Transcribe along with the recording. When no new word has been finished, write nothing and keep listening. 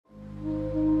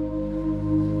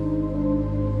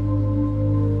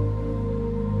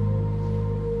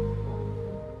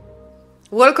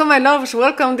Welcome, my loves.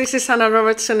 Welcome. This is Anna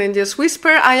Robertson in Just Whisper.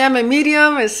 I am a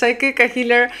medium, a psychic, a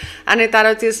healer, and a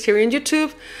tarotist here in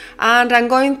YouTube. And I'm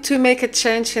going to make a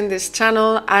change in this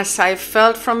channel as I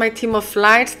felt from my team of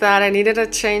light that I needed a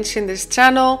change in this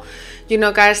channel. You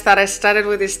know, guys, that I started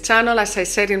with this channel, as I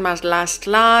said in my last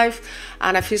live,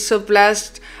 and I feel so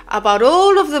blessed about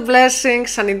all of the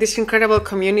blessings and in this incredible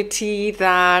community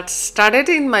that started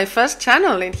in my first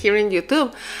channel in here in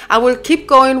YouTube. I will keep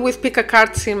going with pick a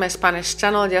cards in my Spanish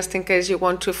channel just in case you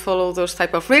want to follow those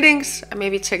type of readings and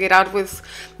maybe check it out with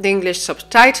the English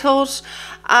subtitles.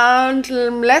 And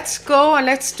let's go and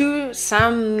let's do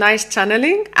some nice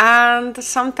channeling and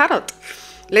some tarot.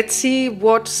 Let's see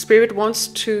what Spirit wants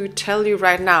to tell you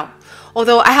right now.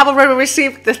 Although I have already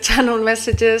received the channel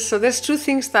messages, so there's two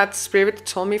things that Spirit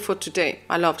told me for today,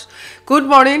 my loves. Good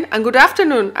morning and good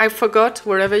afternoon. I forgot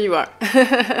wherever you are.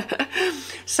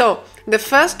 So the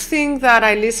first thing that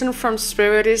I listen from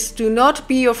Spirit is do not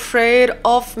be afraid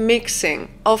of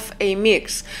mixing, of a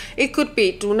mix. It could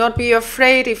be do not be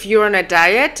afraid if you're on a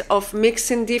diet of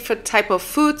mixing different type of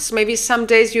foods. Maybe some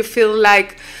days you feel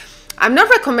like, I'm not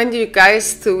recommending you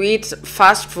guys to eat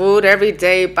fast food every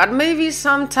day, but maybe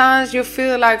sometimes you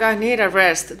feel like I need a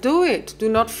rest. Do it. Do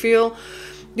not feel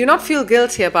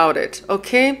guilty about it,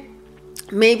 okay?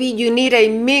 Maybe you need a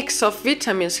mix of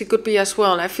vitamins. It could be as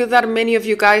well. I feel that many of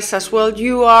you guys as well,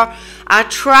 you are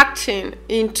attracting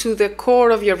into the core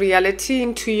of your reality,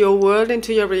 into your world,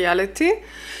 into your reality.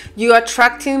 You are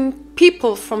attracting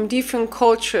people from different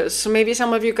cultures. So maybe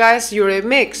some of you guys, you're a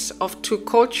mix of two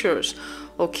cultures.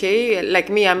 Okay, like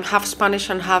me, I'm half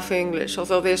Spanish and half English,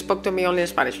 although they spoke to me only in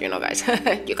Spanish, you know, guys.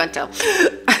 You can tell.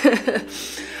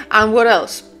 And what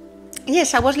else?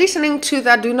 Yes, I was listening to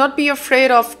that. Do not be afraid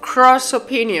of cross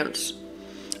opinions,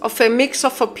 of a mix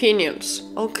of opinions,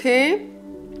 okay?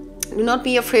 Do not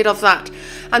be afraid of that.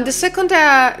 And the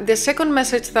second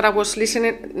message that I was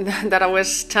listening, that I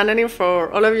was channeling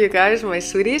for all of you guys, my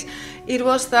sweeties, it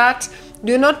was that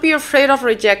do not be afraid of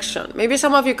rejection. Maybe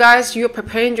some of you guys, you're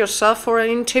preparing yourself for an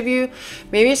interview.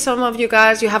 Maybe some of you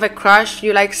guys, you have a crush,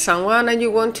 you like someone and you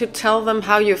want to tell them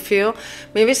how you feel.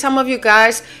 Maybe some of you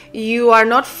guys, you are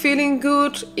not feeling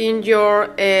good in your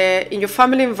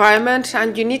family environment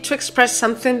and you need to express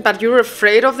something, but you're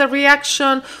afraid of the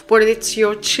reaction, whether it's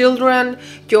your children,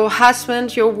 your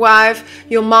husband, your wife,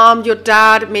 your mom, your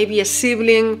dad, maybe a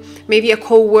sibling, maybe a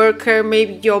co-worker,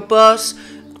 maybe your boss,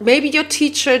 maybe your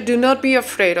teacher. Do not be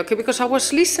afraid, okay? Because I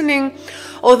was listening,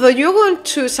 although you're going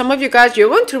to, some of you guys, you're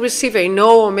going to receive a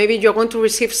no, or maybe you're going to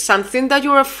receive something that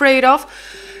you're afraid of.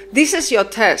 This is your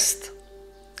test.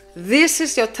 This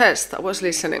is your test. I was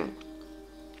listening.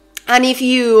 And if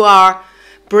you are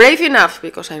brave enough,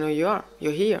 because I know you are,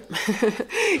 you're here.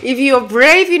 If you're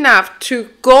brave enough to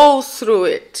go through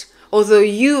it, although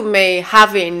you may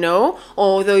have a no,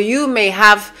 although you may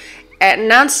have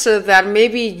an answer that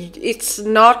maybe it's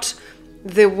not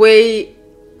the way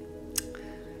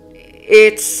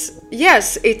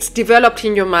it's developed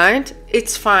in your mind,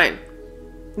 it's fine.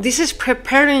 This is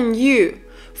preparing you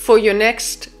for your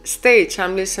next stage.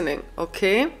 I'm listening,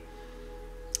 okay?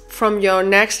 From your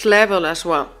next level as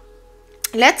well.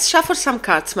 Let's shuffle some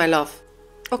cards, my love.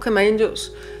 Okay, my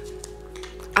angels.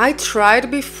 I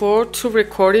tried before to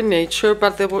record in nature,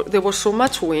 but there was so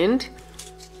much wind.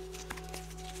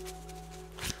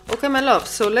 Okay, my love,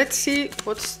 so let's see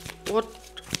what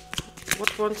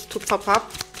wants to pop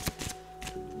up.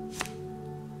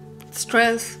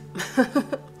 Strength.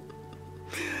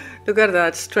 Look at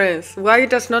that, strength. Why it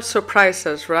does not surprise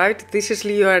us, right? This is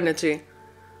Leo energy.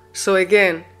 So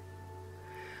again,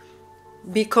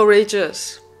 be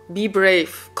courageous, be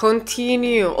brave,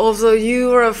 continue. Although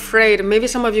you are afraid, maybe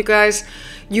some of you guys,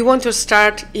 you want to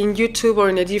start in YouTube or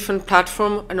in a different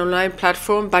platform, an online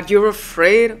platform, but you're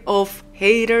afraid of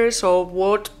haters or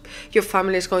what your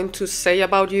family is going to say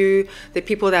about you, the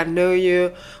people that know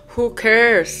you. Who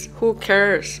cares? Who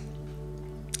cares?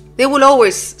 They will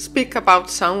always speak about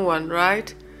someone,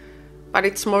 right? But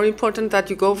it's more important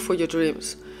that you go for your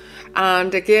dreams.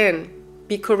 And again,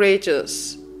 be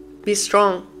courageous, be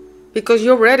strong, because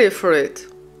you're ready for it.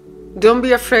 Don't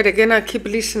be afraid. Again, I keep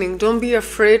listening. Don't be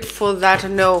afraid for that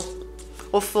no,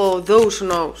 or for those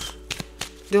no's.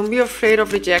 Don't be afraid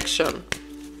of rejection.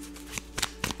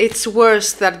 It's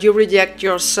worse that you reject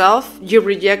yourself, you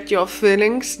reject your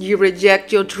feelings, you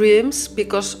reject your dreams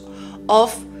because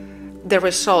of the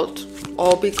result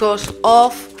or because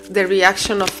of the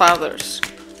reaction of others.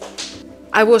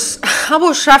 I was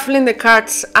shuffling the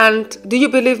cards, and do you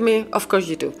believe me? Of course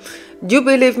you do. Do you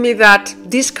believe me that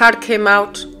this card came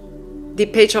out, the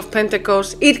Page of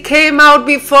Pentacles? It came out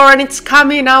before and it's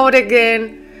coming out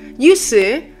again. You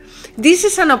see, This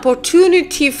is an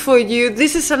opportunity for you.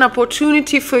 This is an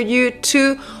opportunity for you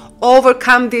to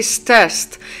overcome this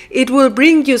test. It will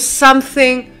bring you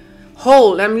something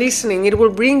whole. I'm listening. It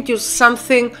will bring you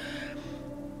something.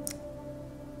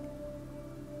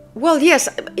 Well, yes,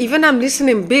 even I'm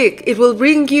listening big. It will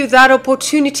bring you that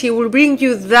opportunity. It will bring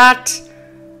you that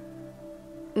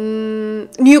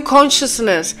new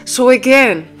consciousness. So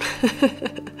again,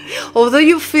 although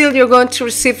you feel you're going to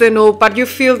receive the no, but you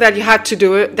feel that you have to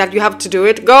do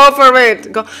it, go for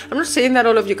it. Go. I'm not saying that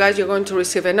all of you guys you're going to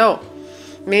receive a no.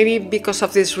 Maybe because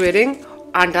of this reading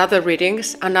and other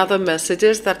readings and other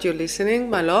messages that you're listening,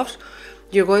 my loves,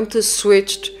 you're going to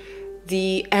switch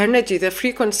the energy, the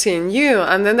frequency in you,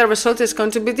 and then the result is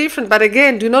going to be different. But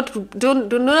again, do not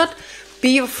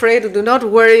be afraid, do not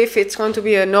worry if it's going to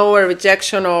be a no or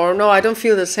rejection or no, I don't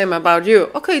feel the same about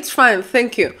you. Okay, it's fine,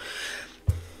 thank you.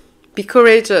 Be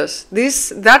courageous.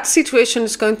 That situation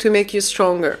is going to make you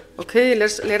stronger. Okay,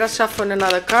 let us shuffle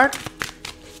another card.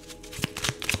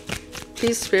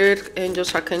 Please, Spirit,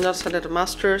 Angels, Archangels, and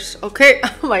Masters. Okay,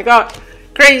 oh my God,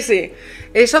 crazy.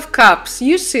 Ace of Cups.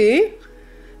 You see,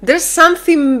 there's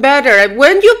something better.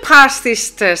 When you pass this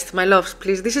test, my loves,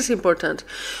 please, this is important.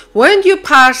 When you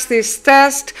pass this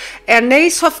test, an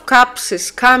Ace of Cups is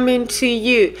coming to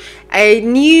you. A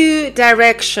new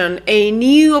direction, a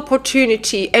new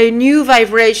opportunity, a new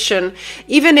vibration,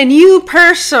 even a new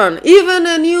person.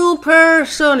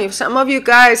 If some of you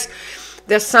guys,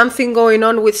 there's something going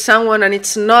on with someone and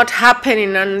it's not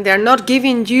happening and they're not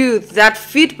giving you that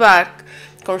feedback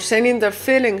concerning their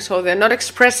feelings, or they're not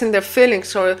expressing their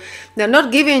feelings, or they're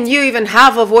not giving you even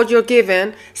half of what you're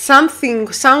given,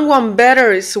 someone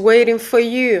better is waiting for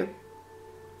you.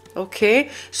 Okay,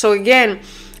 so again,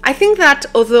 I think that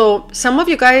although some of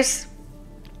you guys,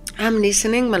 I'm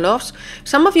listening, my loves,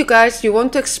 some of you guys, you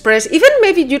want to express, even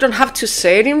maybe you don't have to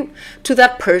say it to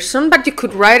that person, but you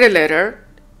could write a letter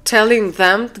telling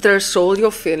them, their soul, your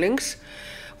feelings.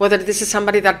 Whether this is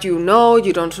somebody that you know,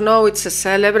 you don't know, it's a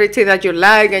celebrity that you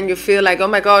like and you feel like, oh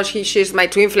my gosh, she's my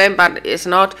twin flame, but it's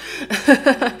not.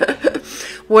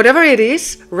 Whatever it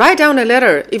is, write down a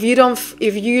letter. If you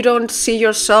don't see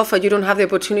yourself or you don't have the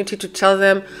opportunity to tell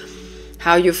them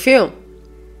how you feel.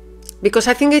 Because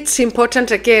I think it's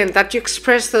important, again, that you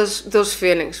express those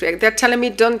feelings. They're telling me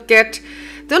don't get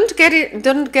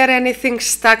anything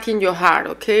stuck in your heart,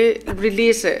 okay?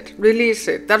 Release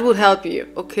it. That will help you,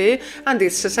 okay? And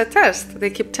this is a test. They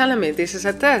keep telling me this is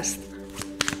a test.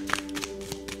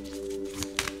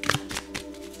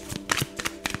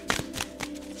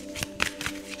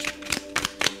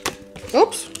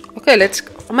 Oops. Okay, let's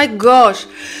go. Oh my gosh.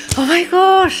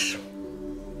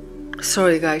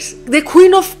 Sorry, guys. The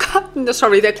Queen of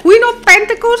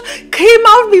Pentacles came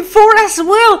out before as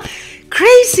well.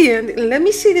 Crazy. And let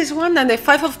me see this one and the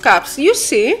Five of Cups. You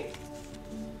see,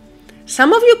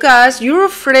 some of you guys, you're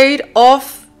afraid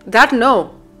of that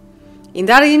no in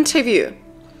that interview,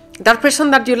 that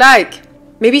person that you like,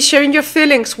 maybe sharing your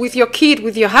feelings with your kid,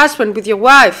 with your husband, with your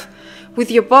wife,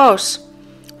 with your boss,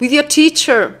 with your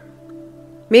teacher,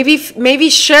 maybe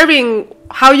sharing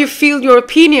how you feel, your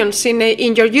opinions in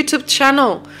your YouTube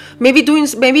channel. Maybe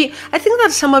I think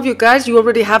that some of you guys, you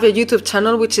already have a YouTube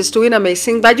channel which is doing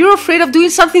amazing, but you're afraid of doing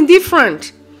something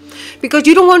different because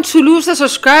you don't want to lose the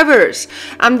subscribers.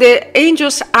 And the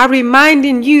angels are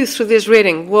reminding you through this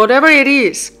reading, whatever it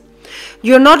is,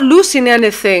 you're not losing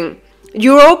anything.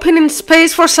 You're opening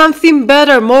space for something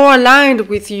better, more aligned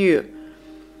with you.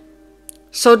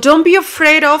 So don't be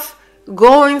afraid of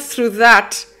going through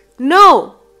that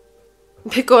no.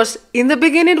 Because in the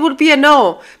beginning it would be a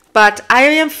no, but I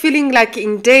am feeling like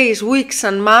in days, weeks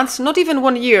and months, not even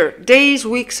 1 year, days,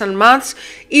 weeks and months,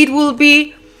 it will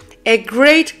be a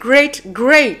great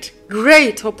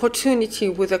opportunity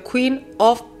with the Queen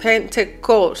of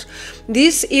Pentacles.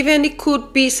 This even, it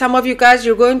could be some of you guys,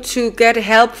 you're going to get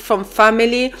help from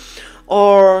family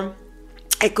or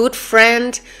a good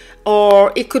friend,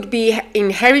 or it could be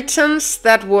inheritance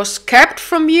that was kept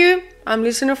from you. I'm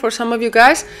listening for some of you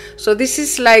guys. So this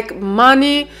is like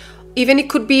money, even it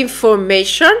could be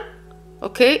information,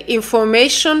 okay?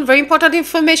 Information, very important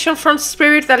information from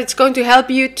Spirit that it's going to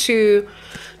help you to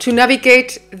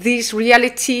navigate this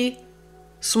reality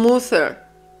smoother,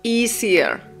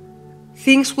 easier.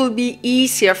 Things will be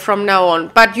easier from now on,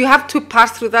 but you have to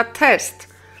pass through that test.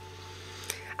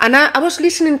 And I was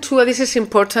listening to, this is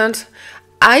important,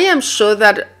 I am sure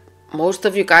that most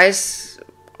of you guys,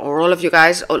 or all of you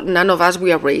guys, or none of us,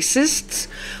 we are racists,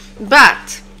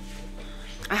 but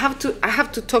I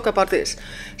have to talk about this.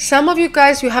 Some of you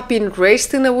guys, you have been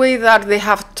raised in a way that they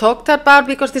have talked about,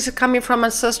 because this is coming from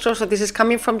ancestors, or this is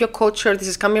coming from your culture, this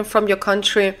is coming from your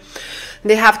country.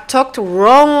 They have talked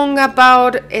wrong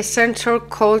about a central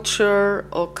culture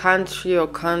or country or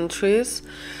countries.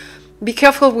 Be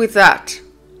careful with that.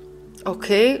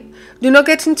 Okay? Do not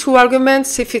get into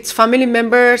arguments if it's family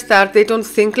members that they don't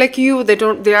think like you, they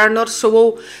don't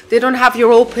have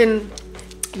your open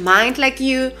mind like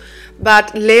you.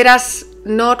 But let us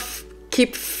not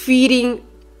keep feeding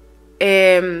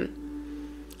that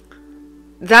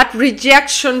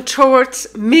rejection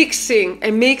towards mixing a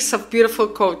mix of beautiful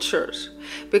cultures.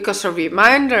 Because a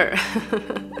reminder,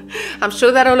 I'm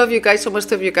sure that all of you guys, or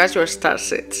most of you guys, you are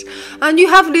starseeds, and you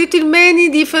have lived in many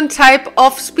different type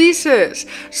of species.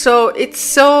 So if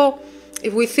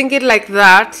we think it like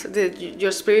that,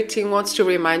 your spirit team wants to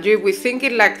remind you, if we think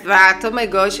it like that, oh my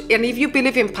gosh, and if you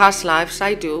believe in past lives,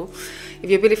 I do, if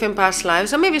you believe in past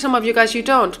lives, or maybe some of you guys you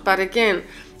don't, but again,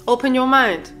 open your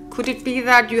mind. Could it be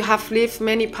that you have lived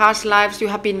many past lives, you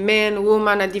have been man,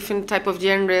 woman, a different type of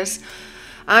genders,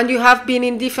 and you have been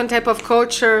in different type of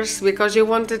cultures because you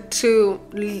wanted to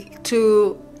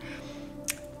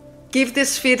give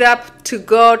this feed up to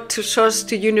God, to source,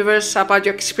 to universe about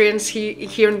your experience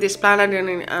here in this planet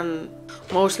and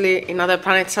mostly in other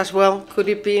planets as well. Could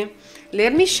it be?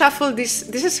 Let me shuffle this.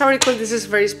 This is oracle. This is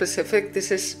very specific.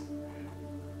 This is,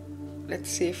 let's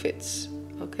see if it's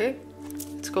okay.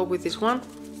 Let's go with this one.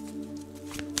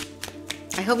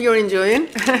 I hope you're enjoying.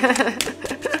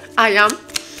 I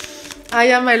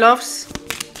am, my loves.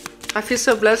 I feel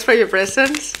so blessed for your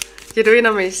presence. You're doing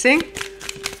amazing.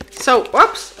 So,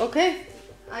 whoops, okay.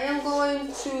 I am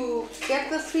going to get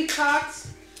the 3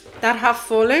 cards that have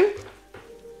fallen.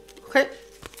 Okay.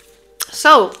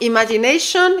 So,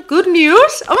 imagination, good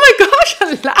news. Oh my gosh,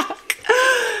 luck.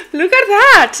 Look at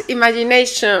that,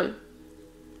 imagination.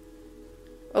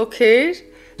 Okay.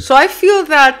 So I feel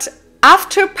that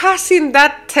after passing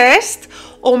that test,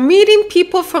 or meeting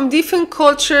people from different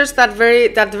cultures that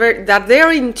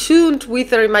they're in tune with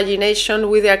their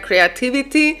imagination, with their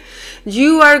creativity,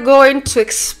 you are going to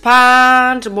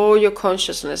expand more your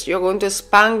consciousness. You're going to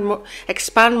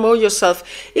expand more yourself.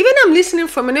 Even I'm listening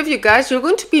from many of you guys, you're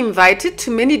going to be invited to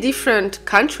many different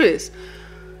countries.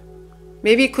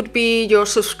 Maybe it could be your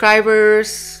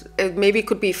subscribers, maybe it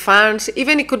could be fans,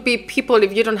 even it could be people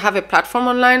if you don't have a platform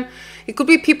online. It could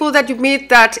be people that you meet,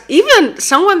 that even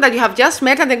someone that you have just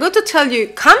met, and they're going to tell you,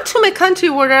 come to my country,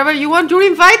 wherever you want, you're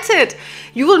invited.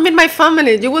 You will meet my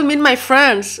family, you will meet my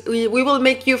friends. We will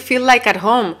make you feel like at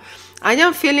home. I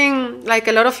am feeling like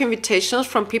a lot of invitations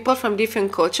from people from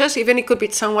different cultures. Even it could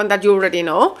be someone that you already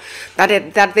know,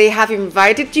 that they have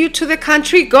invited you to the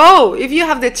country. Go. If you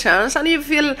have the chance and you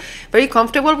feel very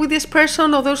comfortable with this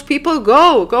person or those people,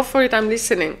 go for it. I'm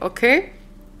listening, okay?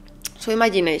 So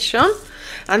imagination.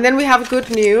 And then we have good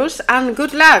news and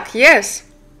good luck. Yes.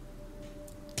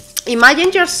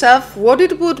 Imagine yourself what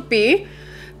it would be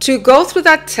to go through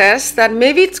that test, that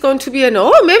maybe it's going to be a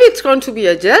no, maybe it's going to be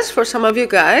a yes for some of you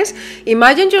guys.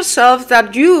 Imagine yourself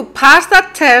that you pass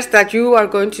that test that you are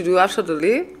going to do,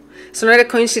 absolutely. It's not a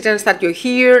coincidence that you're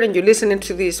here and you're listening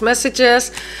to these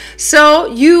messages. So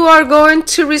you are going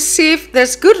to receive,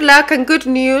 there's good luck and good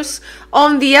news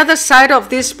on the other side of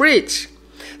this bridge.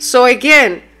 So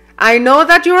again, I know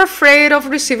that you're afraid of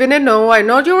receiving a no. I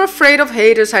know you're afraid of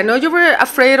haters. I know you're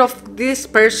afraid of this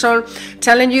person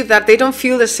telling you that they don't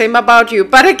feel the same about you.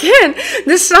 But again,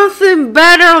 there's something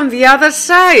better on the other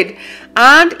side.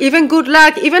 And even good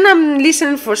luck. Even I'm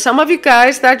listening for some of you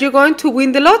guys that you're going to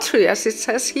win the lottery, as it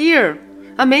says here.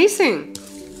 Amazing.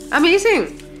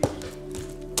 Amazing.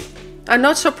 I'm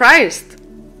not surprised.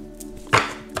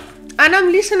 And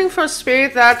I'm listening from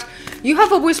spirit that you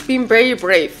have always been very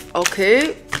brave,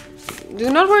 okay? Do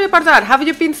not worry about that. Have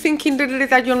you been thinking really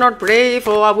that you're not brave?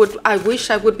 Or I wish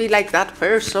I would be like that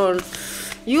person.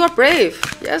 You are brave.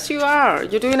 Yes, you are.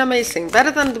 You're doing amazing.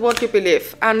 Better than what you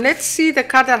believe. And let's see the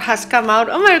card that has come out.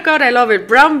 Oh my God, I love it.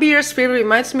 Brown bear spirit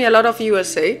reminds me a lot of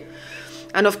USA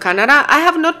and of Canada. I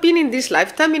have not been in this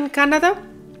lifetime in Canada.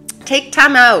 Take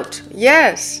time out.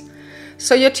 Yes.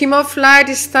 So your team of light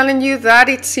is telling you that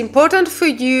it's important for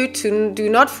you to do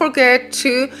not forget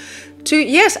to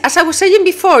yes, as I was saying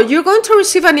before, you're going to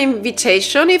receive an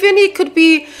invitation. Even it could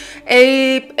be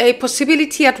a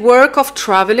possibility at work of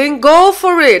traveling. Go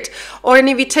for it. Or an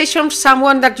invitation from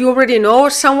someone that you already know, or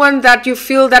someone that you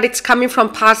feel that it's coming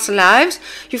from past lives.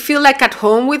 You feel like at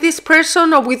home with this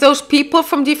person or with those people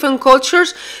from different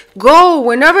cultures. Go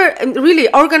whenever, and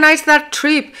really organize that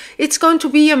trip. It's going to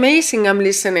be amazing. I'm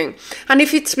listening. And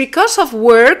if it's because of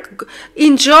work,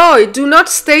 enjoy. Do not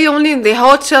stay only in the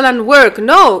hotel and work.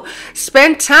 No,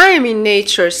 spend time in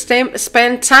nature.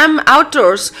 Spend time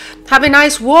outdoors. Have a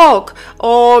nice walk,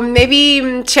 or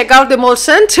maybe check out the mall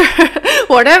center,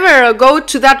 whatever, or go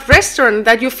to that restaurant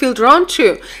that you feel drawn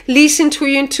to. Listen to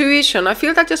your intuition. I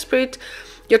feel that your spirit,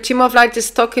 your team of light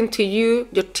is talking to you,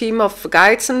 your team of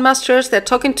guides and masters, they're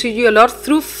talking to you a lot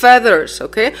through feathers,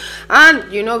 okay?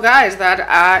 And you know, guys, that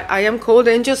I am called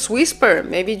Angel's Whisper.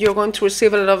 Maybe you're going to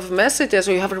receive a lot of messages,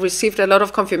 or you have received a lot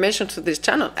of confirmation to this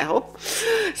channel, I hope.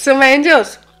 So my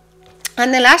angels,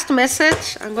 and the last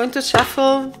message, I'm going to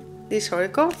shuffle this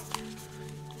oracle,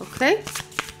 okay?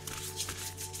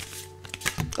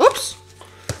 Oops.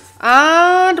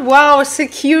 And wow,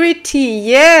 security.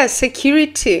 Yes,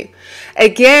 security.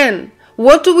 Again,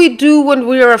 what do we do when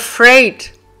we are afraid?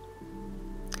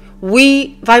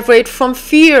 We vibrate from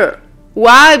fear.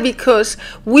 Why? Because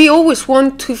we always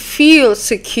want to feel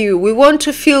secure. We want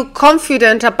to feel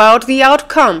confident about the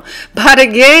outcome. But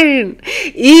again,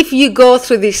 if you go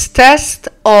through this test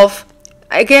of,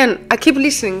 again, I keep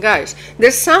listening, guys,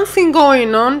 there's something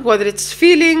going on, whether it's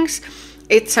feelings,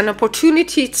 it's an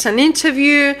opportunity, it's an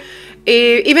interview,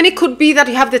 even it could be that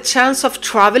you have the chance of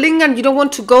traveling and you don't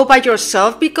want to go by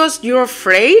yourself because you're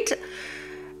afraid.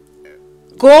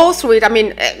 Go through it. I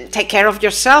mean, take care of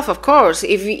yourself, of course.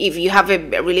 If you have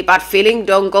a really bad feeling,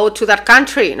 don't go to that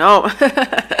country. No,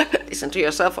 listen to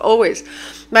yourself always.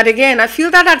 But again, I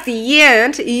feel that at the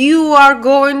end, you are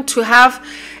going to have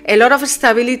a lot of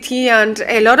stability and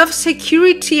a lot of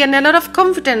security and a lot of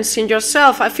confidence in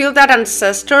yourself. I feel that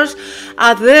ancestors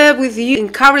are there with you,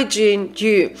 encouraging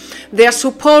you. They are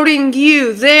supporting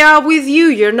you. They are with you.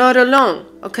 You're not alone.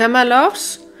 Okay, my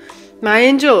loves? My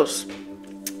angels?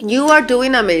 You are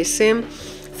doing amazing.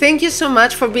 Thank you so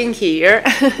much for being here.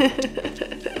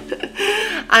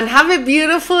 And have a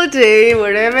beautiful day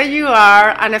wherever you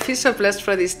are. And I feel so blessed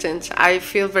for this change. I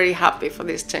feel very happy for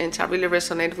this change. I really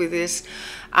resonate with this.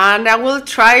 And I will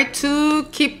try to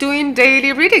keep doing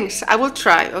daily readings. I will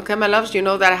try. Okay, my loves, you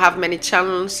know that I have many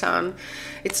channels and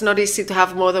it's not easy to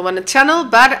have more than one channel.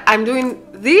 But I'm doing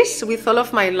this with all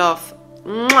of my love.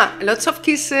 Mwah! Lots of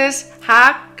kisses,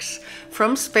 hugs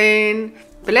from Spain.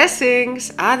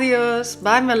 Blessings. Adios.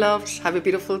 Bye, my loves. Have a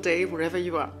beautiful day wherever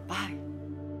you are. Bye.